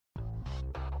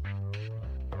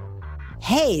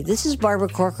Hey, this is Barbara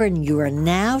Corcoran, and you are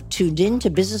now tuned in to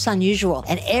Business Unusual.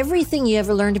 And everything you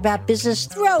ever learned about business,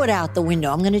 throw it out the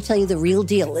window. I'm going to tell you the real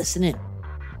deal. Listen in.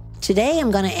 Today,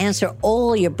 I'm going to answer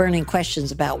all your burning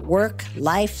questions about work,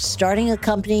 life, starting a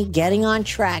company, getting on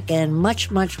track, and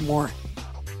much, much more.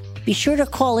 Be sure to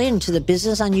call in to the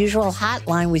Business Unusual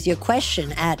hotline with your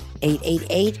question at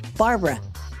 888-BARBARA.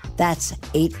 That's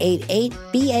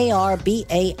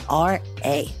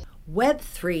 888-BARBARA.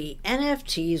 Web3,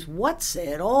 NFTs, what's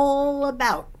it all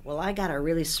about? Well, I got a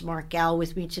really smart gal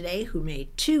with me today who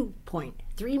made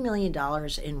 $2.3 million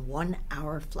in 1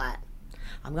 hour flat.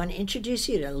 I'm going to introduce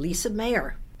you to Lisa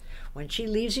Mayer. When she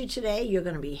leaves you today, you're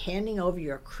going to be handing over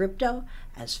your crypto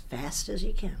as fast as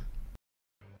you can.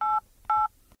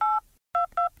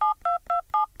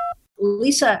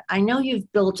 Lisa, I know you've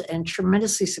built a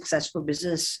tremendously successful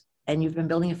business and you've been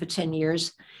building it for 10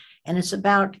 years. And it's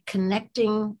about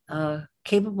connecting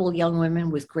capable young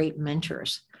women with great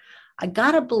mentors. I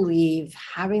gotta believe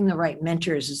having the right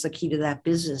mentors is the key to that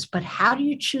business, but how do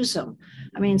you choose them?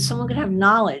 I mean, someone can have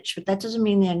knowledge, but that doesn't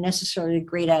mean they're necessarily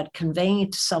great at conveying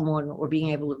it to someone or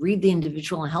being able to read the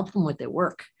individual and help them with their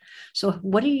work. So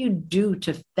what do you do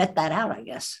to vet that out, I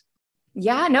guess?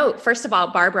 Yeah, no, first of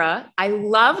all, Barbara, I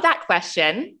love that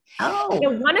question. Oh.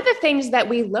 One of the things that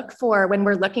we look for when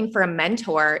we're looking for a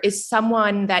mentor is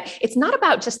someone that it's not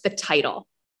about just the title,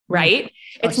 right?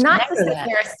 It's not just that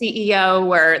they're a CEO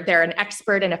or they're an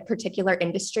expert in a particular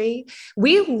industry.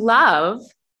 We love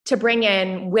to bring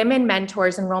in women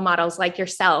mentors and role models like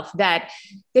yourself that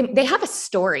they have a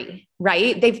story,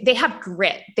 right? They have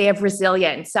grit, they have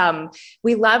resilience.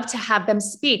 We love to have them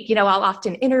speak. I'll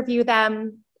often interview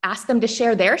them, ask them to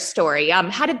share their story.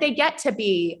 How did they get to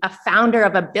be a founder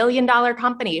of $1 billion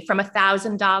company from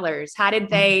 $1,000? How did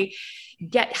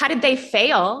they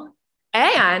fail?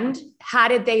 And how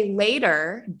did they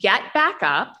later get back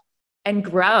up and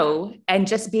grow and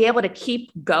just be able to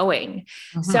keep going?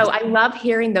 Mm-hmm. So I love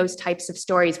hearing those types of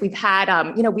stories. We've had,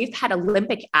 we've had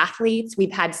Olympic athletes,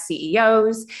 we've had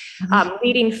CEOs,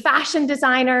 leading fashion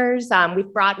designers.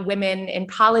 We've brought women in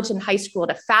college and high school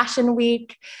to Fashion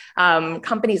Week,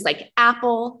 companies like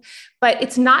Apple, but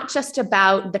it's not just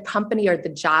about the company or the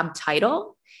job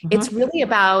title. Mm-hmm. It's really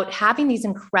about having these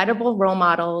incredible role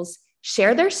models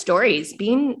share their stories,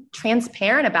 being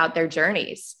transparent about their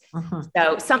journeys.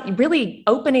 So really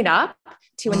opening up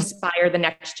to inspire the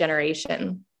next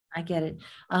generation. I get it.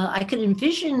 I could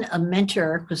envision a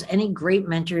mentor, because any great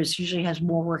mentors usually has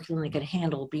more work than they could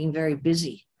handle, being very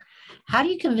busy. How do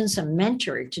you convince a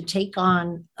mentor to take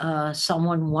on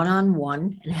someone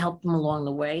one-on-one and help them along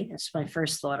the way? That's my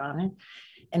first thought on it.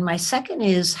 And my second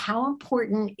is, how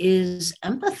important is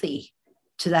empathy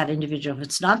to that individual? If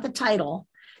it's not the title,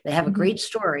 they have a great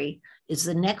story. Is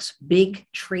the next big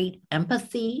trait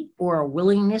empathy or a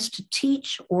willingness to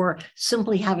teach or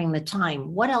simply having the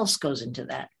time? What else goes into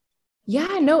that?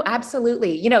 Yeah, no,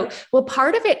 absolutely. Well,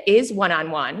 part of it is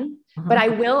one-on-one, but I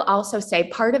will also say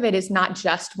part of it is not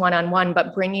just one-on-one,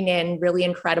 but bringing in really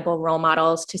incredible role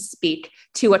models to speak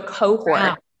to a cohort.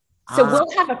 Wow. So we'll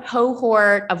have a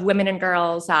cohort of women and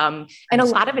girls, and a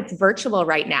lot of it's virtual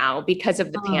right now because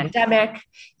of the pandemic.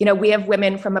 We have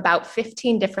women from about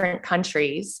 15 different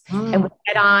countries, and we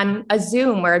get on a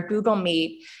Zoom or a Google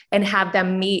Meet and have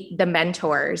them meet the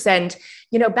mentors. And,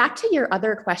 back to your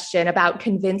other question about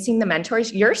convincing the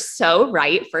mentors, you're so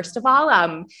right. First of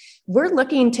all, we're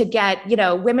looking to get,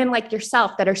 women like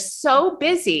yourself that are so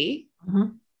busy,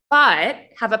 but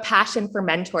have a passion for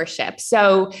mentorship.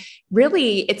 So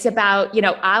really it's about,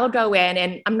 I'll go in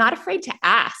and I'm not afraid to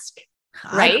ask,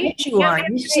 right? I bet you are.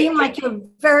 You seem like you're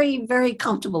very, very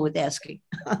comfortable with asking.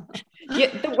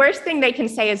 The worst thing they can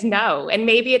say is no. And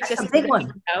maybe it's just a big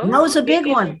one. No is a big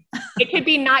one. It could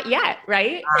be not yet,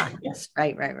 right? Yes.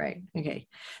 Right. Okay.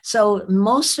 So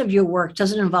most of your work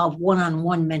doesn't involve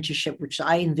one-on-one mentorship, which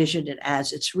I envisioned it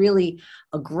as. It's really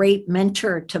a great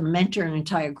mentor to mentor an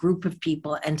entire group of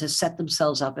people and to set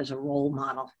themselves up as a role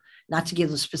model, not to give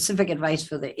them specific advice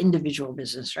for the individual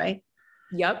business, right?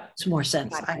 Yep. It's more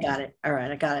sense. I got it. All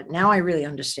right. I got it. Now I really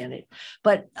understand it.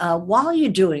 But while you're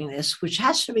doing this, which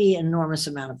has to be an enormous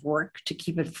amount of work to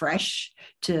keep it fresh,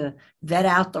 to vet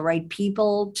out the right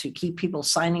people, to keep people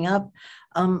signing up,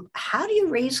 how do you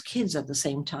raise kids at the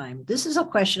same time? This is a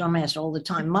question I'm asked all the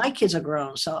time. My kids are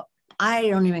grown, so I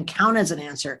don't even count as an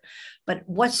answer. But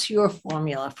what's your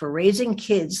formula for raising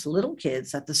kids, little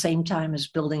kids, at the same time as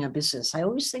building a business? I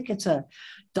always think it's a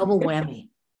double whammy.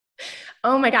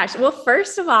 Oh my gosh. Well,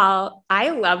 first of all, I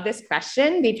love this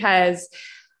question because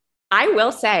I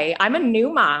will say I'm a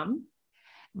new mom,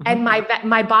 and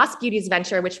my Boss Beauties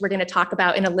venture, which we're going to talk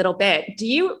about in a little bit.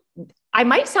 I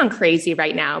might sound crazy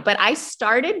right now, but I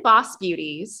started Boss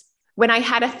Beauties when I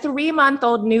had a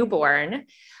 3-month-old newborn.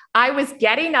 I was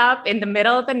getting up in the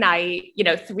middle of the night,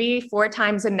 3-4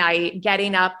 times a night,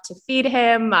 getting up to feed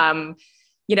him,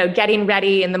 getting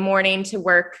ready in the morning to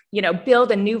work,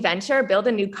 build a new venture, build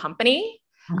a new company.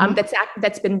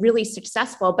 That's been really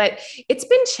successful, but it's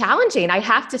been challenging. I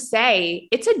have to say,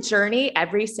 it's a journey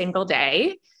every single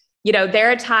day.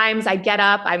 There are times I get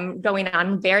up, I'm going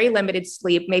on very limited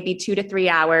sleep, maybe 2 to 3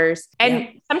 hours.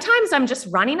 And sometimes I'm just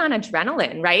running on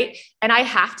adrenaline, right? And I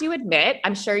have to admit,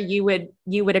 I'm sure you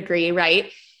would agree,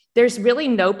 right? There's really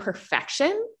no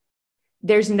perfection.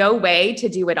 There's no way to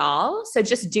do it all. So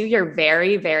just do your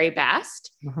very, very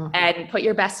best and put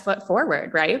your best foot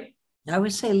forward, right? I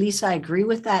would say, Lisa, I agree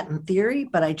with that in theory,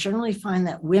 but I generally find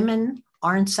that women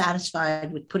aren't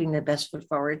satisfied with putting their best foot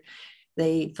forward.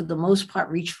 They, for the most part,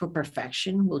 reach for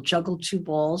perfection, will juggle 2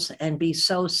 balls and be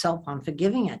so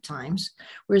self-unforgiving at times,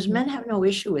 whereas men have no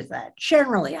issue with that.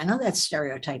 Generally, I know that's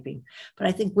stereotyping, but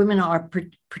I think women are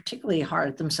particularly hard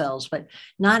at themselves, but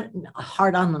not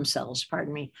hard on themselves,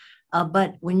 pardon me.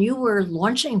 But when you were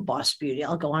launching Boss Beauty,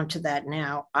 I'll go on to that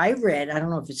now. I read, I don't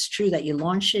know if it's true, that you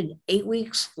launched in 8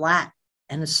 weeks flat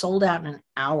and it sold out in an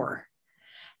hour.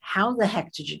 How the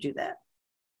heck did you do that?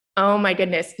 Oh my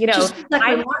goodness.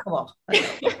 Remarkable.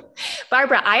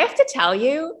 Barbara, I have to tell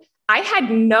you, I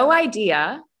had no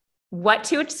idea what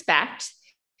to expect.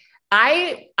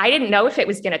 I didn't know if it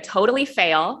was going to totally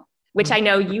fail, which I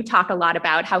know you talk a lot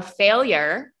about, how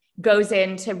failure goes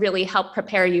in to really help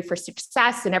prepare you for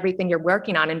success and everything you're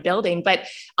working on and building. But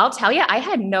I'll tell you, I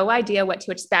had no idea what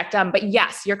to expect. But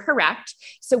yes, you're correct.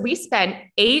 So we spent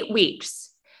 8 weeks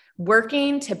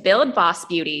working to build Boss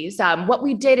Beauties. What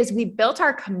we did is we built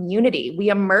our community. We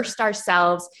immersed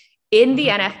ourselves in the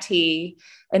NFT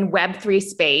and Web3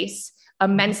 space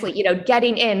immensely,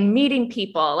 getting in, meeting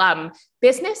people.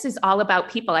 Business is all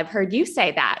about people. I've heard you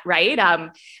say that, right?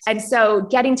 And so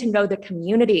getting to know the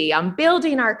community,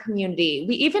 building our community.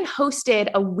 We even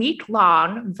hosted a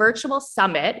week-long virtual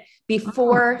summit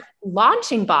before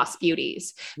launching Boss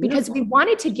Beauties, because we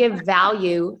wanted to give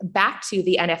value back to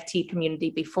the NFT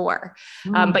community before.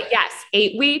 But yes,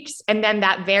 8 weeks. And then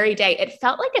that very day, it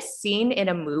felt like a scene in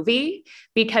a movie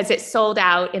because it sold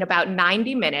out in about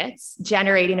 90 minutes,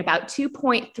 generating about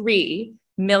 $2.3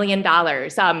 million.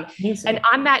 And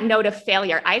on that note of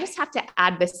failure, I just have to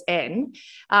add this in.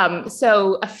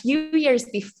 So a few years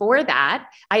before that,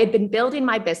 I had been building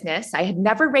my business. I had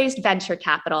never raised venture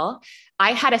capital.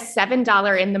 I had a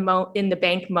 $7 in the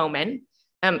bank moment,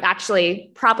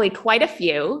 actually probably quite a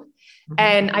few,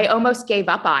 and I almost gave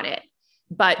up on it,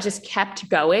 but just kept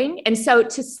going. And so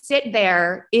to sit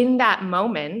there in that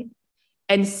moment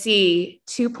and see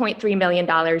 $2.3 million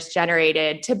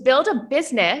generated to build a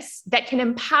business that can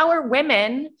empower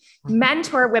women,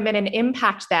 mentor women, and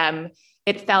impact them,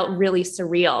 it felt really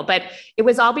surreal. But it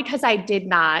was all because I did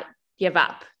not give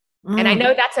up. And I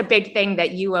know that's a big thing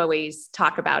that you always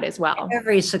talk about as well.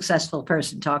 Every successful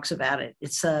person talks about it.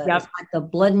 It's like the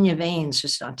blood in your veins,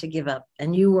 just not to give up.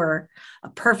 And you were a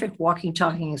perfect walking,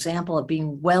 talking example of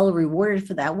being well rewarded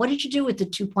for that. What did you do with the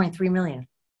 2.3 million?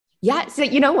 Yeah. So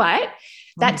you know what?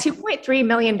 That $2.3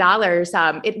 million,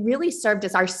 it really served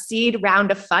as our seed round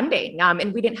of funding.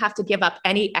 And we didn't have to give up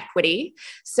any equity.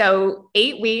 So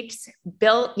 8 weeks,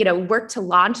 built, worked to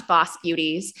launch Boss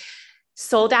Beauties,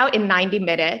 sold out in 90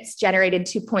 minutes, generated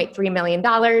 $2.3 million.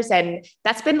 And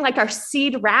that's been like our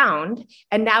seed round.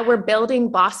 And now we're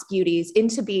building Boss Beauties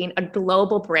into being a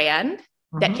global brand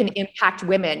that can impact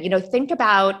women. Think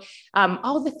about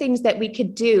all the things that we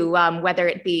could do, whether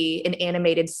it be an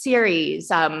animated series,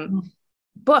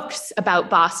 books about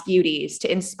Boss Beauties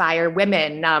to inspire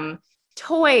women,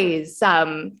 toys,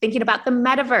 thinking about the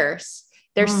metaverse.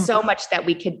 There's so much that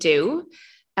we could do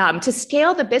to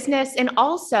scale the business and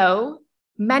also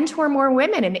mentor more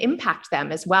women and impact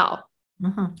them as well.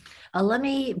 Let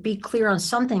me be clear on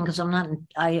something, because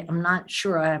I'm not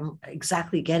sure I'm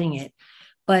exactly getting it.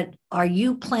 But are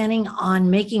you planning on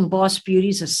making Boss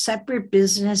Beauties a separate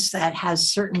business that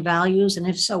has certain values? And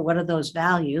if so, what are those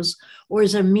values? Or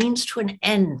is it a means to an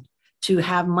end to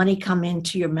have money come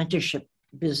into your mentorship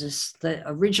business, the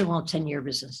original 10-year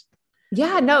business?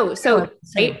 Yeah, no. So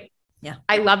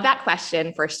I love that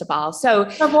question, first of all. So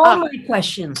of all my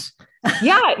questions.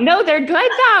 Yeah, no, they're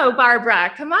good though,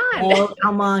 Barbara. Come on. Oh,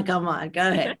 come on. Go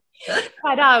ahead.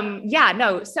 But yeah,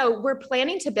 no. So we're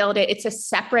planning to build it. It's a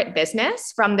separate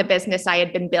business from the business I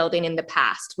had been building in the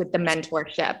past with the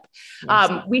mentorship.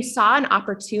 Yes. We saw an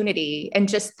opportunity and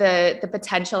just the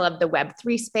potential of the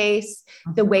Web3 space,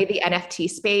 the way the NFT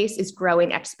space is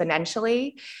growing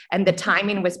exponentially, and the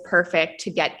timing was perfect to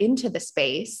get into the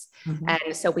space.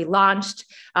 And so we launched,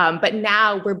 but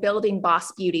now we're building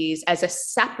Boss Beauties as a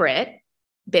separate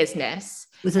business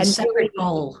With a separate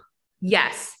goal.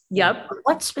 Yes. Yep.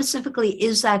 What specifically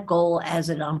is that goal as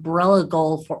an umbrella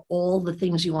goal for all the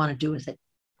things you want to do with it?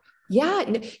 Yeah.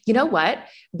 You know what?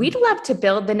 We'd love to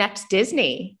build the next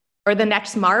Disney or the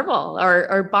next Marvel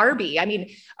or Barbie. I mean,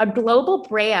 a global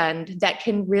brand that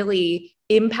can really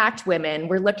impact women.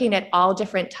 We're looking at all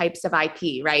different types of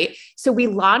IP, right? So we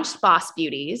launched Boss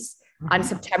Beauties on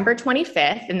September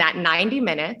 25th in that 90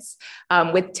 minutes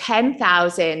with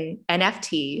 10,000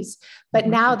 NFTs. But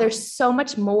now there's so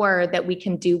much more that we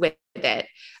can do with it.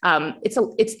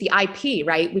 It's the IP,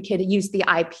 right? We could use the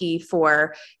IP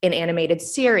for an animated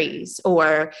series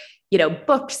or,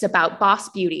 books about Boss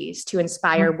Beauties to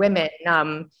inspire women,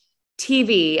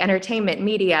 TV, entertainment,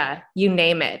 media, you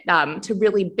name it, to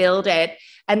really build it.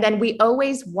 And then we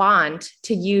always want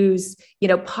to use,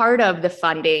 part of the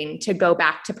funding to go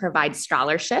back to provide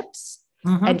scholarships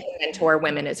and to mentor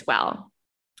women as well.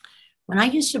 When I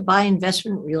used to buy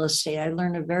investment real estate, I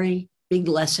learned a very big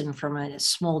lesson from a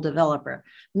small developer.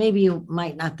 Maybe you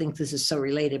might not think this is so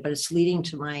related, but it's leading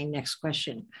to my next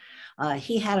question.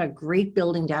 He had a great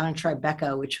building down in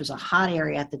Tribeca, which was a hot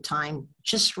area at the time,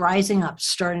 just rising up,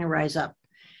 starting to rise up.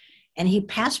 And he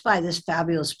passed by this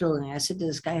fabulous building. I said to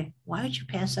this guy, why would you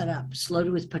pass that up? It's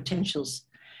loaded with potentials.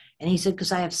 And he said,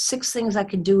 because I have 6 things I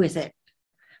can do with it,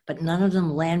 but none of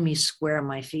them land me square on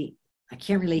my feet. I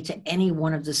can't relate to any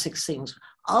one of the 6 things.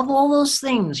 Of all those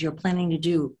things you're planning to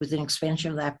do with an expansion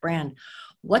of that brand,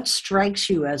 what strikes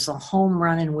you as the home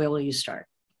run and where will you start?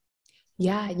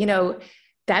 Yeah,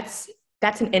 that's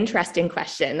an interesting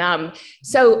question.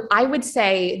 So I would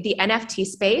say the NFT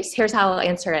space, here's how I'll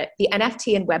answer it. The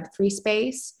NFT and Web3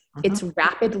 space, it's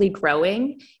rapidly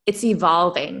growing. It's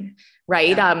evolving,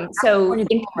 right? Yeah.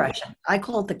 I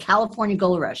call it the California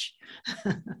Gold Rush.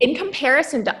 In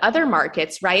comparison to other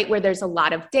markets, right, where there's a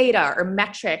lot of data or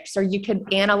metrics, or you can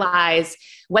analyze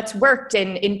what's worked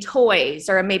in toys,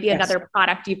 or maybe another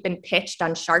product you've been pitched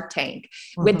on Shark Tank.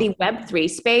 With the Web3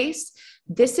 space,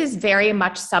 this is very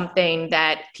much something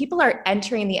that people are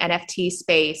entering the NFT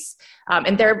space,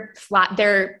 and they're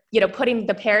putting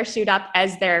the parachute up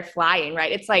as they're flying,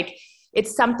 right?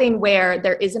 It's something where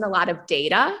there isn't a lot of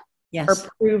data or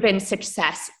proven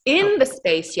success in the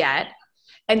space yet.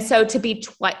 And so to be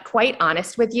quite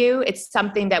honest with you, it's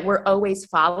something that we're always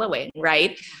following,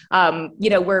 right?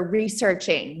 We're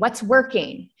researching what's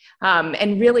working.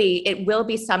 And really, it will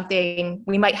be something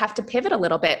we might have to pivot a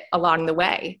little bit along the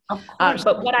way.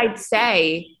 But what I'd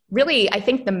say, really, I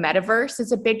think the metaverse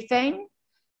is a big thing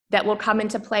that will come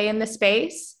into play in the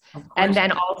space. And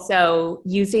then also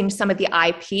using some of the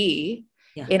IP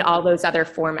in all those other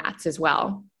formats as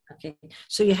well. Okay.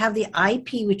 So you have the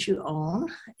IP, which you own,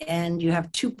 and you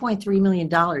have $2.3 million.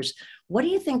 What do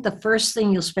you think the first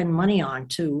thing you'll spend money on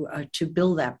to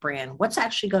build that brand? What's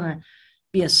actually going to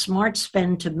be a smart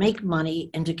spend to make money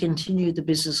and to continue the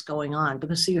business going on?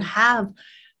 Because you have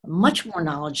much more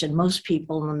knowledge than most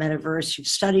people in the metaverse. You've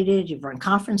studied it, you've run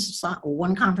conferences or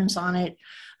one conference on it.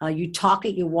 You talk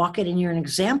it, you walk it, and you're an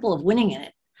example of winning in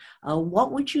it.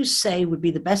 What would you say would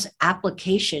be the best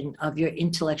application of your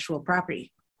intellectual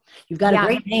property? You've got a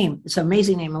great name. It's an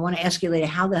amazing name. I want to ask you later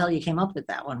how the hell you came up with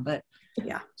that one. But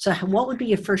yeah. So what would be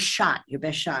your first shot, your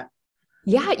best shot?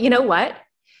 Yeah, you know what?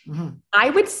 I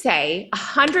would say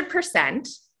 100%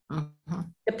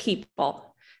 the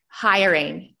people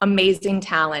hiring amazing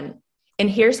talent. And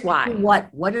here's why.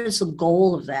 What is the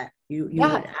goal of that? You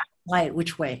would apply it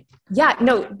which way? Yeah,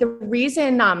 no, the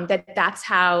reason that's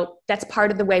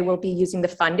part of the way we'll be using the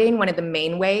funding, one of the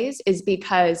main ways, is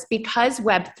because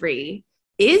Web3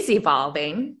 is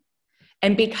evolving,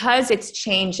 and because it's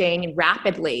changing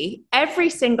rapidly every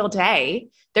single day.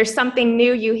 There's something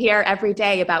new you hear every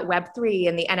day about Web3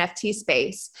 and the NFT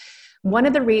space. One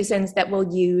of the reasons that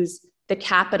we'll use the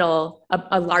capital,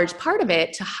 a large part of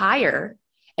it, to hire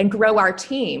and grow our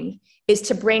team is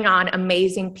to bring on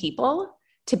amazing people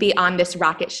to be on this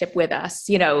rocket ship with us.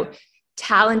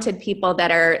 Talented people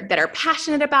that are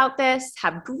passionate about this,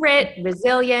 have grit,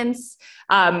 resilience,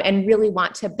 and really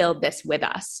want to build this with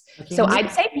us. Okay. So I'd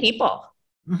say people.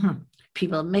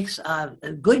 People, makes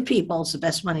good people is the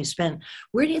best money spent.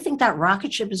 Where do you think that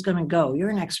rocket ship is going to go? You're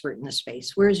an expert in this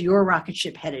space. Where's your rocket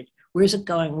ship headed? Where's it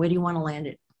going? Where do you want to land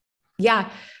it? Yeah.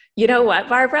 You know what,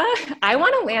 Barbara? I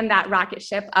want to land that rocket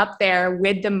ship up there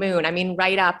with the moon. I mean,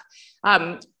 right up.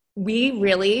 We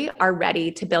really are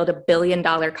ready to build $1 billion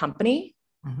company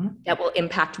that will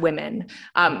impact women.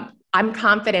 I'm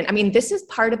confident. I mean, this is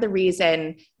part of the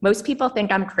reason most people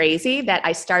think I'm crazy that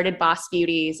I started Boss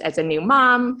Beauties as a new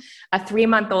mom, a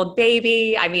 3-month-old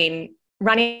baby. I mean,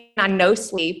 running on no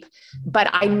sleep, but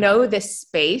I know this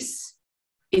space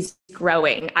is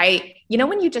growing.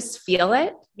 When you just feel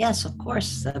it. Yes, of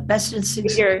course. The best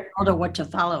instincts in the world are what to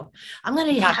follow. I'm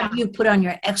going to have you put on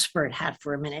your expert hat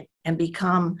for a minute and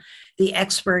become the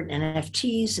expert in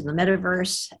NFTs in the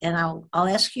metaverse. And I'll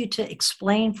ask you to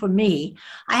explain for me.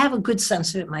 I have a good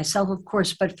sense of it myself, of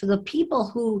course, but for the people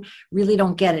who really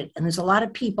don't get it, and there's a lot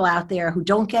of people out there who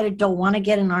don't get it, don't want to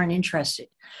get it, and aren't interested.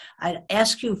 I'd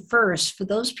ask you first, for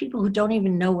those people who don't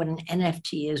even know what an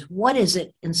NFT is, what is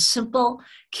it in simple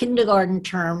kindergarten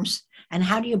terms? And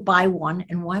how do you buy one,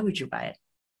 and why would you buy it?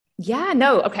 Yeah,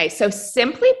 no. Okay. So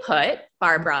simply put,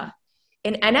 Barbara,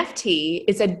 an NFT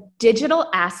is a digital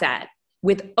asset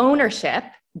with ownership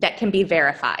that can be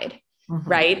verified,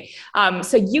 right?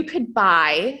 So you could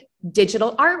buy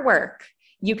digital artwork.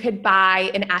 You could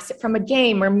buy an asset from a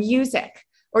game or music,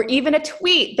 or even a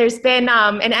tweet. There's been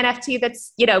an NFT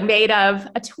that's, made of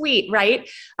a tweet, right?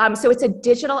 So it's a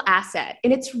digital asset.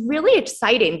 And it's really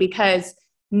exciting because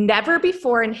never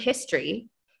before in history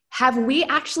have we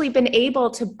actually been able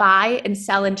to buy and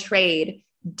sell and trade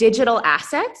digital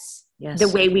assets the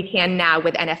way we can now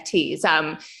with NFTs.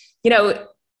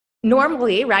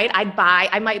 Normally, right,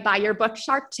 I might buy your book,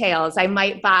 Shark Tales. I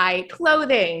might buy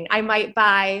clothing. I might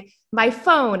buy my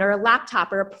phone or a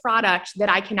laptop or a product that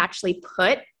I can actually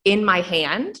put in my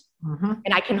hand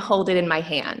and I can hold it in my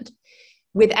hand.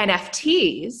 With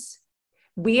NFTs,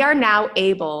 we are now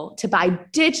able to buy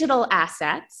digital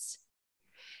assets,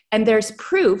 and there's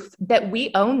proof that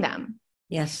we own them.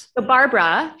 Yes. So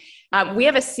Barbara, we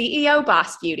have a CEO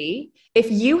Boss Beauty. If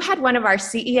you had one of our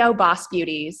CEO Boss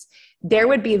Beauties, there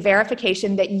would be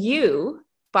verification that you,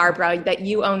 Barbara, that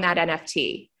you own that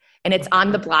NFT. And it's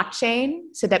on the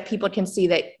blockchain so that people can see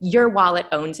that your wallet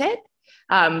owns it.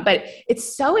 But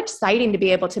it's so exciting to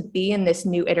be able to be in this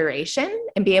new iteration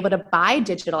and be able to buy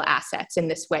digital assets in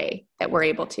this way that we're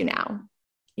able to now.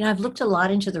 I've looked a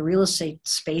lot into the real estate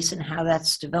space and how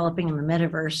that's developing in the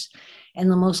metaverse. And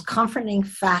the most comforting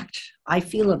fact I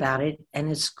feel about it and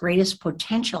its greatest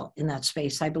potential in that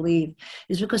space, I believe,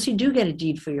 is because you do get a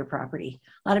deed for your property.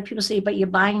 A lot of people say, but you're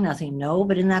buying nothing. No,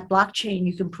 but in that blockchain,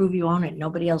 you can prove you own it.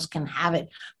 Nobody else can have it.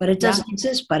 But it doesn't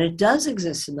exist, but it does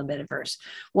exist in the metaverse.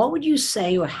 What would you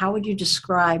say, or how would you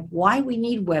describe why we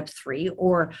need Web3,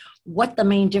 or what the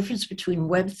main difference between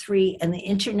Web3 and the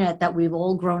internet that we've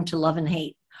all grown to love and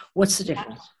hate? What's the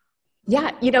difference?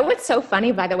 Yeah. What's so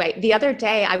funny, by the way, the other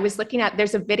day I was looking at,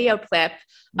 there's a video clip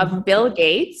of Bill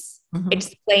Gates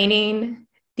explaining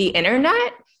the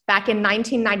internet back in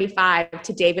 1995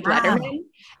 to David Letterman.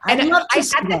 And I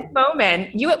had this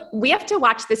moment, we have to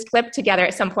watch this clip together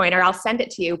at some point, or I'll send it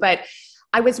to you. But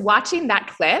I was watching that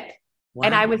clip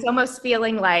and I was almost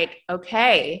feeling like,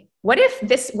 okay, what if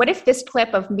this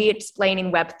clip of me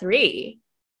explaining Web3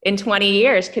 in 20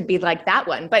 years could be like that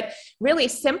one? But really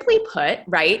simply put,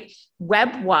 right,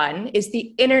 Web 1 is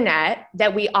the internet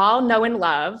that we all know and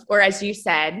love, or as you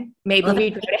said, maybe we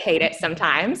grow to hate it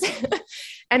sometimes.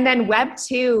 And then Web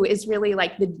 2 is really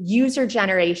like the user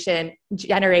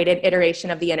generated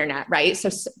iteration of the internet, right? So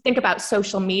think about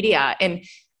social media. And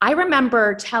I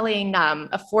remember telling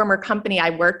a former company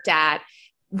I worked at,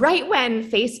 right when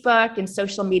Facebook and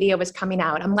social media was coming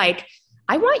out, I'm like,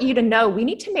 I want you to know we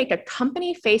need to make a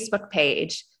company Facebook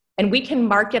page and we can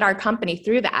market our company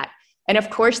through that. And of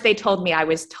course, they told me I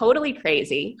was totally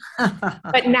crazy.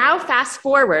 But now fast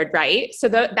forward, right? So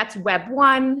that's Web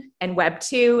 1 and Web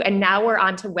 2, and now we're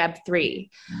on to Web 3.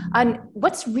 And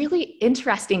what's really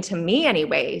interesting to me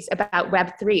anyways about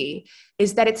Web 3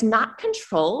 is that it's not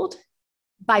controlled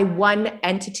by one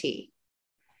entity.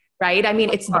 Right? I mean,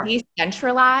 it's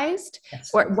decentralized,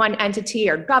 or one entity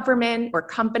or government or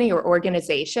company or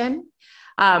organization.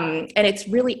 And it's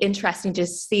really interesting to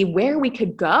see where we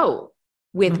could go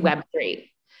with Web3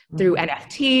 through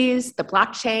NFTs, the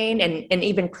blockchain, and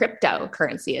even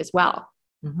cryptocurrency as well.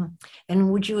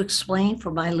 And would you explain for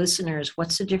my listeners,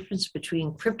 what's the difference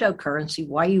between cryptocurrency,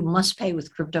 why you must pay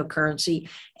with cryptocurrency,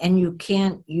 and you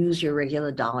can't use your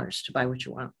regular dollars to buy what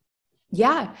you want?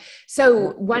 Yeah.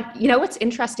 So what's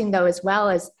interesting though, as well,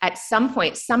 is at some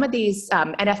point, some of these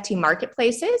NFT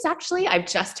marketplaces, actually, I've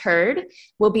just heard,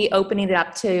 will be opening it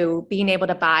up to being able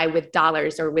to buy with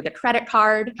dollars or with a credit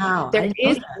card. There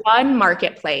is one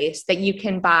marketplace that you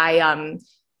can buy.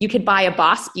 You could buy a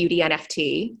Boss Beauty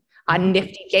NFT on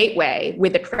Nifty Gateway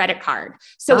with a credit card.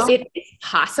 So it is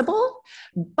possible,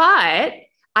 but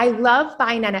I love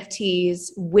buying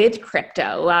NFTs with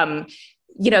crypto.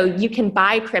 You can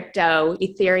buy crypto,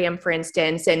 Ethereum, for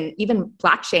instance, and even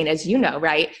blockchain, as you know,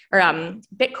 right? Or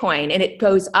Bitcoin, and it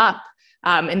goes up.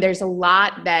 And there's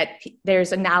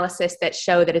there's analysis that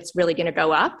show that it's really going to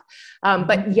go up.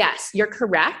 But yes, you're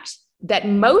correct that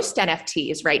most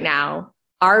NFTs right now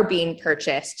are being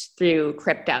purchased through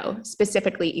crypto,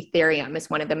 specifically Ethereum is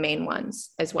one of the main ones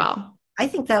as well. I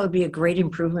think that would be a great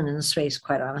improvement in the space,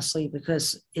 quite honestly,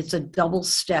 because it's a double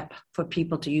step for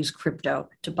people to use crypto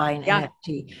to buy an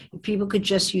NFT. If people could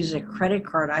just use a credit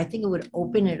card, I think it would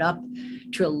open it up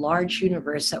to a large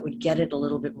universe that would get it a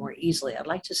little bit more easily. I'd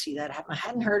like to see that happen. I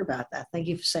hadn't heard about that. Thank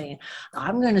you for saying.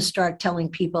 I'm going to start telling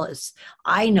people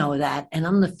I know that, and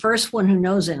I'm the first one who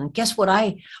knows it. And guess what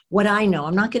I know?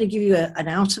 I'm not going to give you an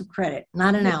ounce of credit,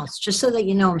 not an ounce, just so that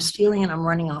you know I'm stealing and I'm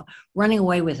running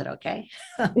away with it. Okay.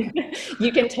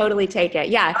 You can totally take it.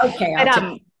 Yeah. Okay.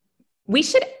 But, we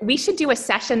should do a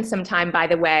session sometime, by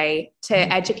the way, to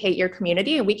educate your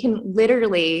community, and we can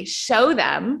literally show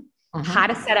them how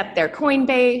to set up their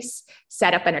Coinbase,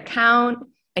 set up an account,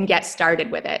 and get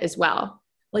started with it as well.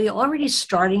 Well, you're already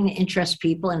starting to interest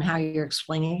people in how you're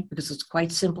explaining it, because it's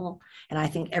quite simple, and I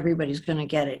think everybody's going to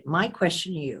get it. My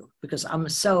question to you, because I'm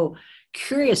so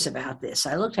curious about this,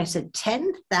 I said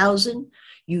 10,000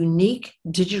 unique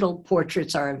digital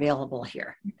portraits are available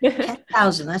here.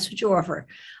 10,000, that's what you offer.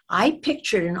 I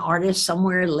pictured an artist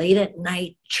somewhere late at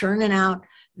night churning out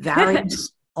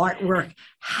various artwork.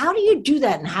 How do you do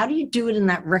that? And how do you do it in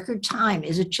that record time?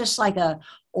 Is it just like a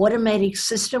automatic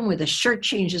system where the shirt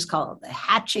changes color, the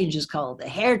hat changes color, the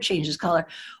hair changes color,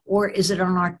 or is it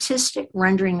an artistic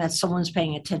rendering that someone's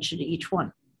paying attention to each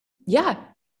one? Yeah.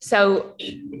 So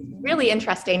really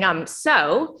interesting.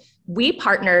 So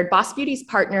Boss Beauty's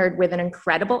partnered with an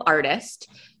incredible artist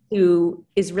who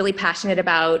is really passionate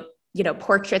about,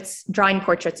 drawing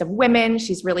portraits of women.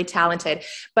 She's really talented.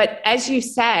 But as you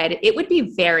said, it would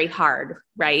be very hard,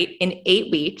 right? In 8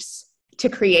 weeks to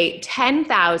create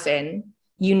 10,000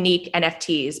 unique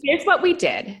NFTs. Here's what we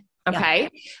did. Okay. Yeah.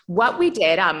 What we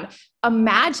did,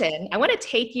 imagine, I want to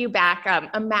take you back.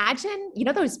 Imagine,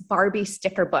 those Barbie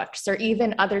sticker books or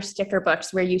even other sticker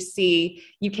books where you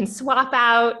can swap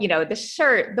out, the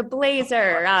shirt, the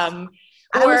blazer. I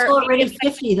was already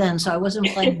 50 then, so I wasn't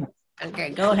playing.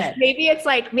 Okay, go ahead. Maybe it's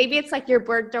like your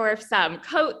Bergdorf's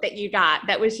coat that you got.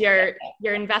 That was your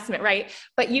investment, right?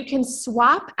 But you can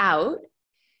swap out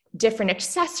different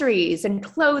accessories and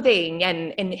clothing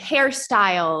and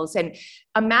hairstyles, and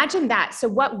imagine that. So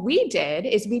what we did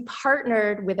is we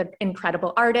partnered with an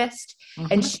incredible artist,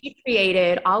 and she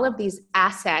created all of these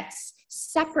assets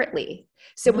separately.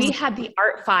 So we had the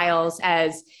art files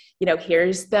as,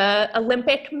 here's the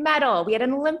Olympic medal. We had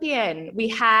an Olympian. We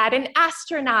had an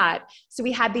astronaut. So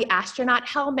we had the astronaut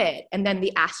helmet and then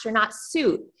the astronaut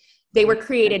suit. They were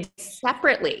created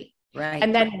separately. Right.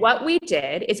 And then what we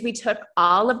did is we took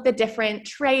all of the different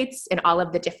traits and all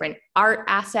of the different art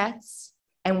assets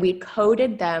and we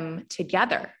coded them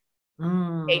together.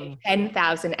 Made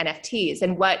 10,000 NFTs.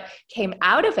 And what came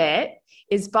out of it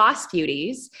is Boss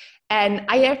Beauties. And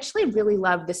I actually really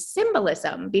love the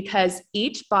symbolism because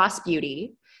each Boss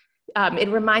Beauty, it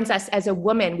reminds us as a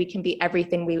woman, we can be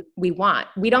everything we want.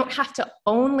 We don't have to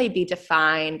only be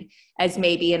defined as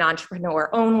maybe an entrepreneur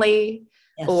only,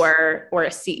 yes, or a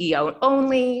CEO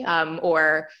only,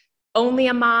 or only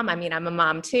a mom. I mean, I'm a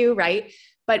mom too, right?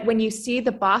 But when you see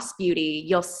the Boss Beauty,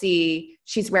 you'll see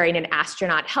she's wearing an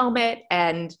astronaut helmet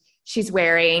and she's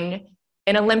wearing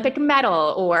an Olympic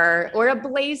medal or a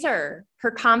blazer,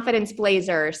 her confidence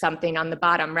blazer or something on the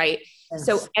bottom, right? Yes.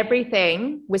 So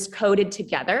everything was coded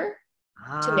together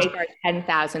to make our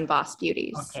 10,000 Boss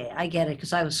Beauties. Okay, I get it,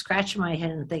 because I was scratching my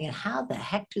head and thinking, how the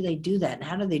heck do they do that? And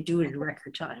how do they do it in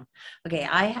record time? Okay,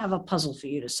 I have a puzzle for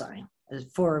you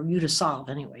to solve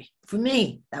anyway. For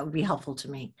me, that would be helpful to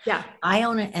me. Yeah. I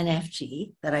own an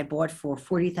NFT that I bought for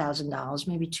 $40,000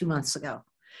 maybe 2 months ago.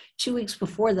 2 weeks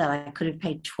before that, I could have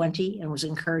paid 20 and was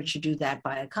encouraged to do that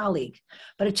by a colleague.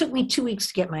 But it took me 2 weeks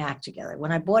to get my act together.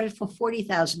 When I bought it for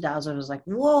 $40,000, I was like,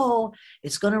 whoa,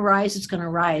 it's going to rise. It's going to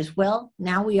rise. Well,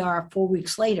 now we are 4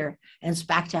 weeks later and it's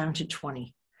back down to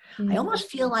 20. I almost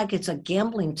feel like it's a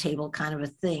gambling table kind of a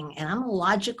thing. And I'm a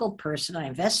logical person. I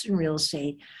invest in real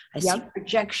estate. I see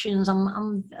projections.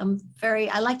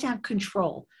 I like to have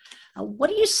control. What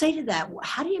do you say to that?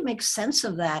 How do you make sense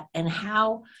of that? And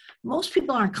how most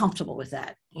people aren't comfortable with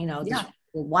that, the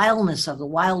wildness of the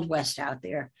Wild West out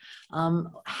there.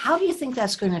 How do you think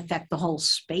that's going to affect the whole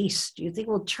space? Do you think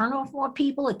it will turn off more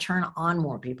people or turn on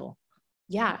more people?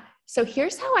 Yeah. So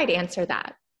here's how I'd answer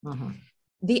that. Mhm.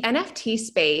 The NFT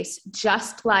space,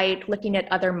 just like looking at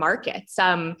other markets,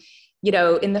 you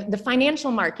know, in the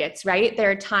financial markets, right?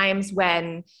 There are times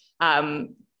when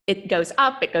it goes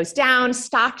up, it goes down,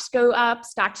 stocks go up,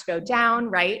 stocks go down,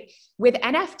 right? With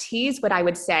NFTs, what I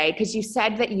would say, because you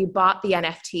said that you bought the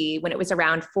NFT when it was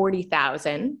around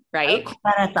 40,000, I would right? call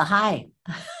that at the high.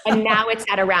 And now it's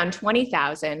at around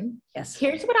 20,000. Yes.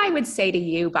 Here's what I would say to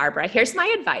you, Barbara. Here's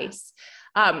my advice.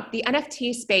 The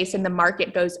NFT space and the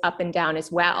market goes up and down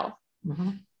as well.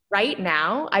 Mhm. Right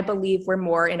now, I believe we're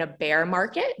more in a bear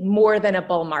market more than a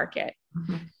bull market.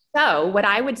 Mhm. So what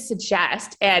I would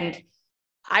suggest, and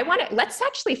let's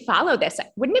actually follow this.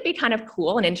 Wouldn't it be kind of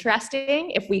cool and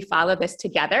interesting if we follow this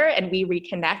together and we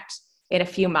reconnect in a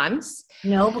few months?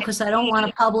 No, because I don't want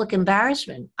a public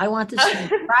embarrassment. I want this to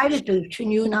be private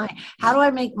between you and I. How do I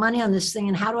make money on this thing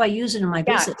and how do I use it in my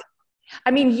business?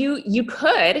 I mean, you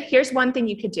could, here's one thing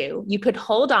you could do. You could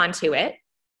hold on to it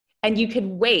and you could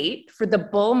wait for the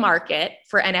bull market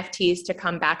for NFTs to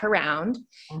come back around,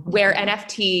 where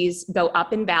NFTs go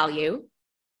up in value.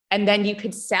 And then you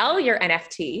could sell your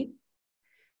NFT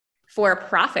for a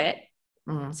profit.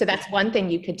 So that's one thing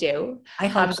you could do. I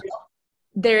hope so.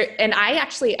 And I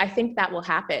think that will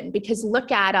happen, because look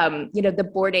at, you know, the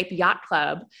Bored Ape Yacht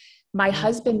Club. My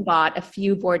husband bought a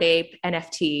few Bored Ape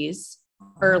NFTs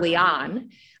early on.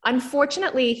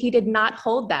 Unfortunately, he did not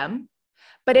hold them.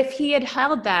 But if he had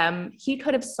held them, he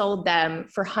could have sold them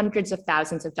for hundreds of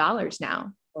thousands of dollars now.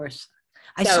 Of course.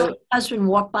 I saw my husband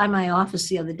walk by my office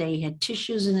the other day. He had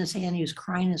tissues in his hand. He was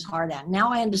crying his heart out.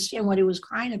 Now I understand what he was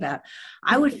crying about.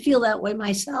 I would feel that way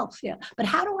myself. Yeah. But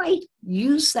how do I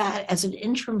use that as an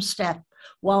interim step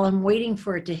while I'm waiting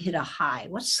for it to hit a high?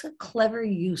 What's the clever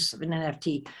use of an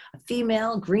NFT? A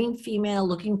female, green female,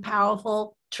 looking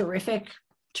powerful, terrific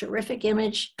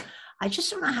image. I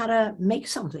just don't know how to make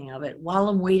something of it while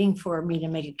I'm waiting for me to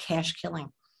make a cash killing.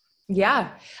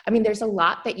 Yeah. I mean, there's a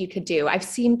lot that you could do. I've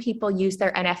seen people use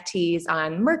their NFTs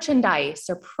on merchandise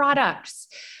or products.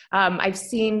 I've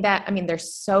seen that. I mean,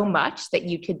 there's so much that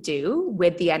you could do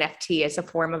with the NFT as a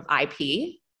form of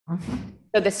IP.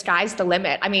 So the sky's the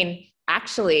limit. I mean,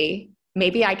 actually,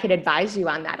 maybe I could advise you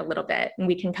on that a little bit and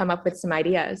we can come up with some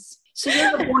ideas. So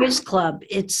you're the boys club.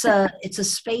 It's a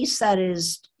space that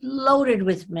is loaded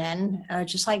with men,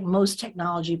 just like most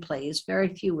technology plays,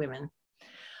 very few women.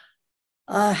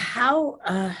 How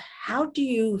do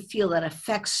you feel that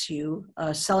affects you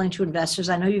selling to investors?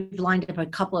 I know you've lined up a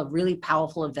couple of really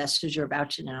powerful investors. You're about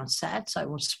to announce that, so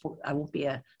I won't be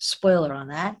a spoiler on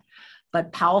that.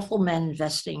 But powerful men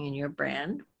investing in your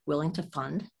brand, willing to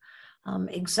fund.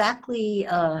 Exactly,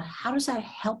 how does that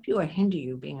help you or hinder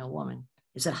you being a woman?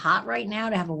 Is it hot right now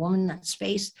to have a woman in that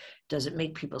space? Does it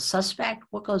make people suspect?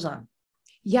 What goes on?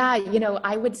 Yeah, you know,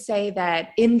 I would say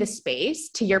that in the space,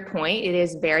 to your point, it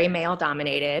is very male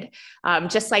dominated.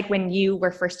 Just like when you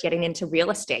were first getting into real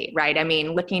estate, right? I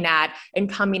mean, looking at and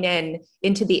coming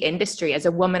into the industry as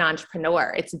a woman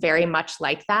entrepreneur, it's very much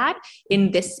like that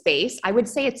in this space. I would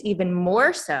say it's even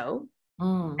more so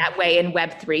that way in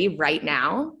Web3 right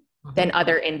now than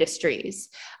other industries.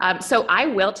 So I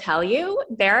will tell you,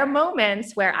 there are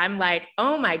moments where I'm like,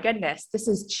 oh my goodness, this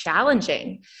is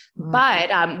challenging.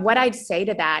 But what I'd say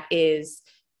to that is,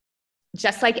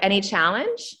 just like any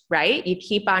challenge, right? You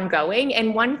keep on going.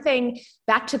 And one thing,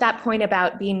 back to that point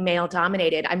about being male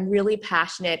dominated, I'm really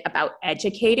passionate about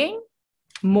educating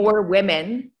more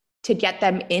women to get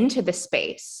them into the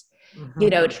space. You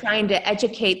know, trying to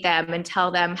educate them and tell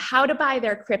them how to buy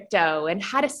their crypto and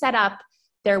how to set up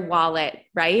their wallet,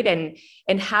 right?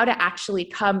 And how to actually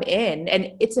come in.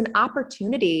 And it's an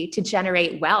opportunity to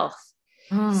generate wealth.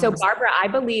 So Barbara, I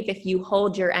believe if you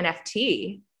hold your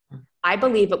NFT, I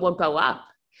believe it will go up.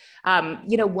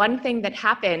 You know, one thing that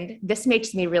happened, this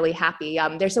makes me really happy.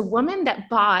 There's a woman that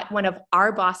bought one of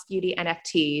our Boss Beauty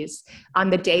NFTs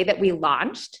on the day that we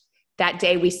launched. That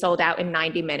day we sold out in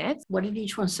 90 minutes. What did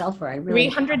each one sell for?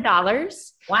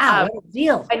 $300. Wow, what a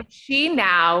deal. And she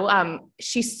now,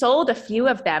 she sold a few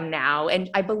of them now. And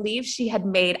I believe she had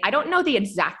made, I don't know the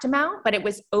exact amount, but it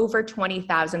was over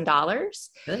 $20,000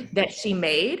 that she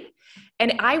made.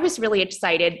 And I was really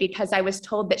excited because I was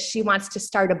told that she wants to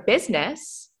start a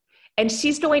business and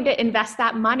she's going to invest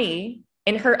that money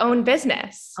in her own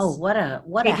business. Oh, what a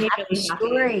happy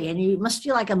story. And you must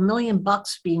feel like $1 million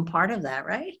being part of that,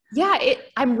 right? Yeah,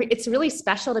 it's really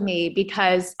special to me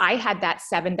because I had that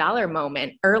 $7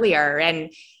 moment earlier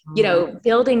and, you know,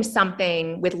 building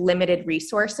something with limited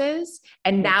resources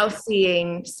and now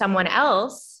seeing someone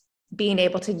else being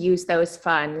able to use those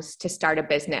funds to start a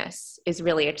business is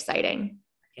really exciting.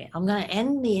 Okay, I'm going to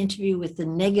end the interview with the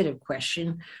negative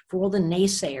question for all the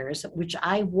naysayers, which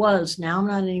I was, now I'm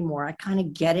not anymore. I kind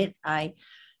of get it. I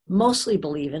mostly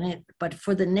believe in it, but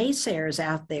for the naysayers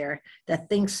out there that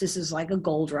thinks this is like a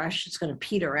gold rush, it's going to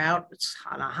peter out, it's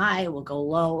on a high, it will go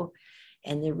low,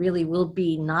 and there really will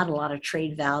be not a lot of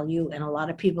trade value, and a lot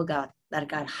of people got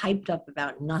hyped up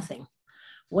about nothing.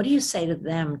 What do you say to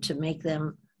them to make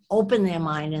them open their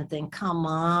mind and think, come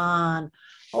on,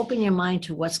 open your mind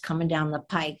to what's coming down the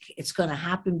pike? It's going to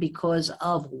happen because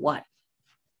of what?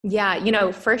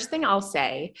 Yeah, first thing I'll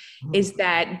say is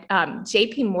that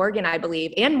JP Morgan, I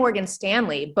believe, and Morgan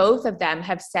Stanley, both of them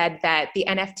have said that the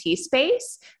NFT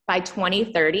space by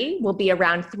 2030 will be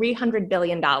around $300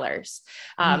 billion.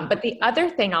 But the other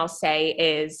thing I'll say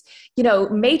is,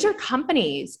 major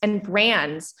companies and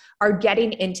brands are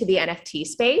getting into the NFT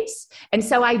space. And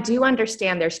so I do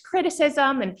understand there's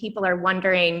criticism and people are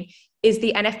wondering, is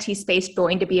the NFT space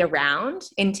going to be around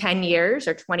in 10 years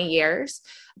or 20 years?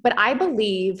 But I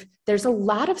believe there's a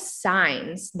lot of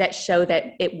signs that show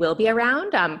that it will be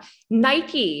around.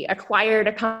 Nike acquired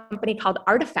a company called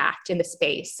Artifact in the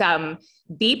space.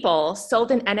 Beeple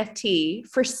sold an NFT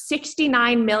for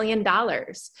 $69 million.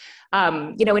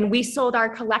 And we sold our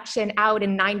collection out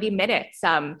in 90 minutes.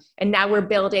 And now we're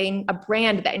building a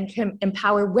brand that can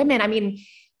empower women. I mean,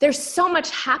 there's so much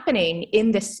happening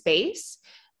in this space.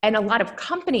 And a lot of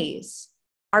companies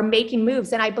are making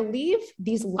moves. And I believe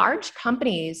these large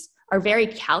companies are very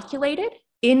calculated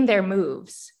in their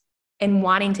moves and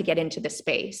wanting to get into the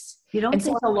space. You don't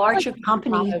think the larger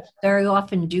companies very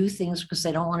often do things because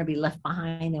they don't want to be left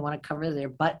behind. They want to cover their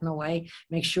butt in a way,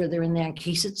 make sure they're in there in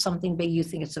case it's something big. You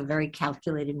think it's a very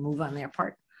calculated move on their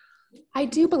part? I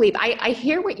do believe, I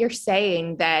hear what you're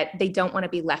saying, that they don't want to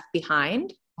be left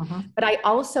behind. But I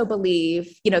also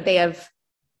believe, they have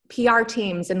PR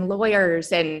teams and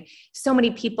lawyers and so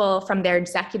many people from their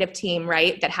executive team,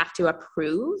 right, that have to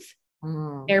approve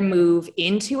their move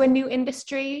into a new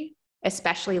industry,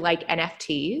 especially like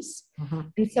NFTs.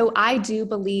 And so I do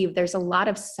believe there's a lot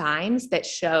of signs that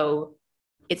show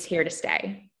it's here to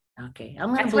stay. Okay.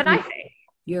 That's what I think.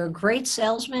 You're a great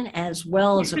salesman as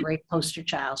well as a great poster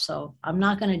child. So I'm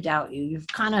not going to doubt you. You've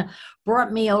kind of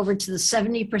brought me over to the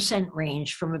 70%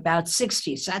 range from about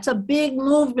 60. So that's a big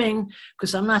movement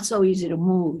because I'm not so easy to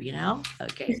move,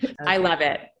 Okay. I love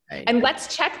it. Right. And let's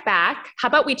check back. How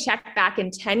about we check back in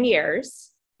 10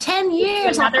 years? 10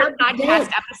 years. Another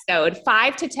podcast episode,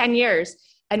 5 to 10 years.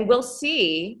 And we'll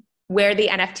see where the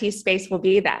NFT space will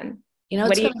be then.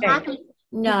 What do you think?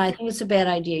 No, I think it's a bad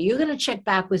idea. You're going to check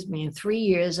back with me in 3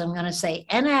 years. I'm going to say,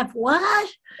 NF what?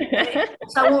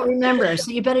 So I won't remember.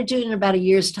 So you better do it in about a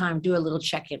year's time. Do a little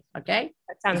check-in, okay?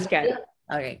 That sounds good.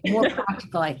 Okay. More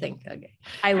practical, I think. Okay.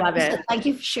 I love it. So thank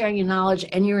you for sharing your knowledge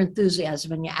and your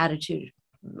enthusiasm and your attitude,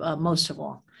 most of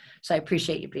all. So I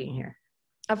appreciate you being here.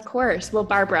 Of course. Well,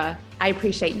 Barbara, I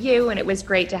appreciate you, and it was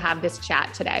great to have this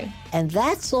chat today. And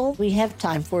that's all we have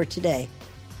time for today.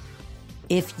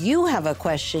 If you have a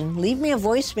question, leave me a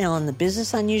voicemail on the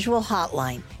Business Unusual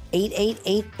hotline,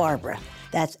 888-BARBARA.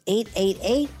 That's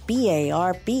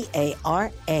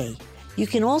 888-BARBARA. You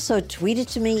can also tweet it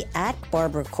to me at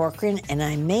Barbara Corcoran, and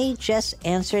I may just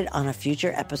answer it on a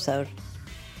future episode.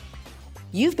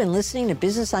 You've been listening to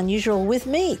Business Unusual with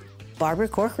me, Barbara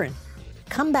Corcoran.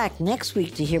 Come back next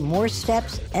week to hear more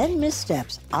steps and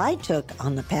missteps I took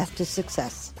on the path to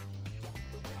success.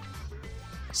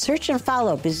 Search and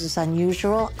follow Business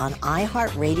Unusual on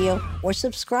iHeartRadio or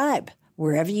subscribe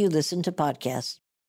wherever you listen to podcasts.